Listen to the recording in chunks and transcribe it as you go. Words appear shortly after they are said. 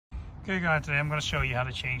Okay guys, today I'm going to show you how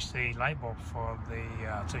to change the light bulb for the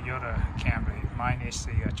Toyota Camry. Mine is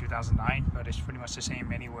the 2009, but it's pretty much the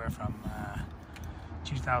same anywhere from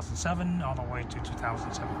 2007 all the way to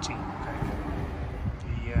 2017.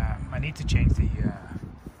 Okay. I need to change the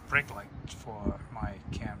brake light for my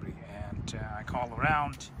Camry, and I called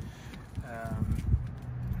around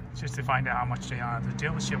just to find out how much they are. The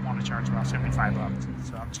dealership want to charge about 75 bucks,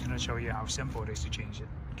 so I'm just going to show you how simple it is to change it.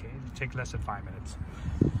 Okay, it'll take less than 5 minutes.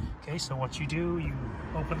 Okay, so what you do, you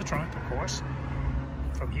open the trunk, of course.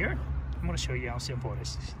 From here, I'm going to show you how simple it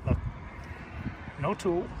is. Look, no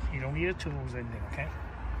tool. You don't need a tools in there, okay?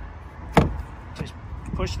 Just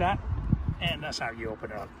push that, and that's how you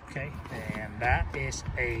open it up, okay? And that is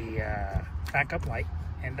a backup light,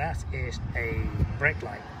 and that is a brake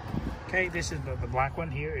light. Okay, this is the black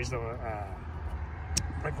one here is the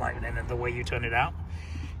brake light, and then the way you turn it out,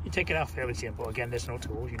 you take it out fairly simple. Again, there's no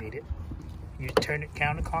tools, you need it. You turn it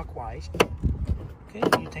counterclockwise.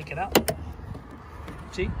 Okay, you take it out.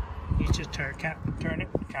 See? You just turn it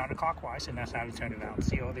counterclockwise, and that's how you turn it out.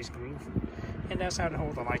 See all these grooves? And that's how to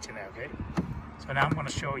hold the lights in there, okay? So now I'm going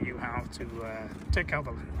to show you how to take out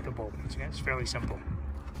the bulb. Okay? It's fairly simple.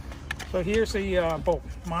 So here's the bulb.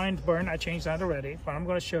 Mine's burned. I changed that already, but I'm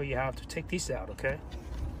going to show you how to take these out, okay?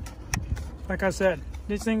 Like I said,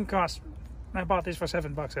 this thing costs... I bought this for $7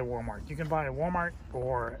 at Walmart. You can buy it at Walmart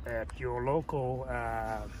or at your local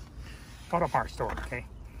auto parts store, okay?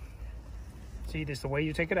 See, this is the way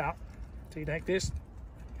you take it out. So you take this,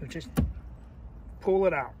 you just pull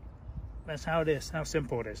it out. That's how it is, how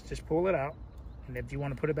simple it is. Just pull it out, and if you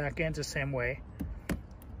want to put it back in, it's the same way.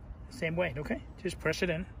 Same way, okay? Just press it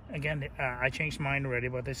in. Again, I changed mine already,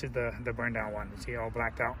 but this is the burned down one. See, all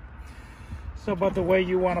blacked out. So, but the way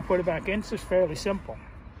you want to put it back in is just fairly simple.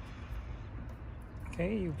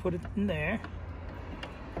 Okay, you put it in there,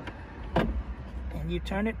 and you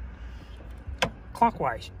turn it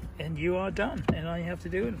clockwise, and you are done. And all you have to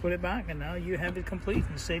do is put it back, and now you have it complete,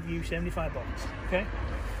 and save you 75 bucks. Okay,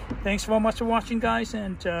 thanks so much for watching, guys,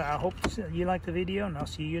 and I hope you like the video, and I'll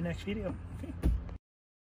see you in the next video.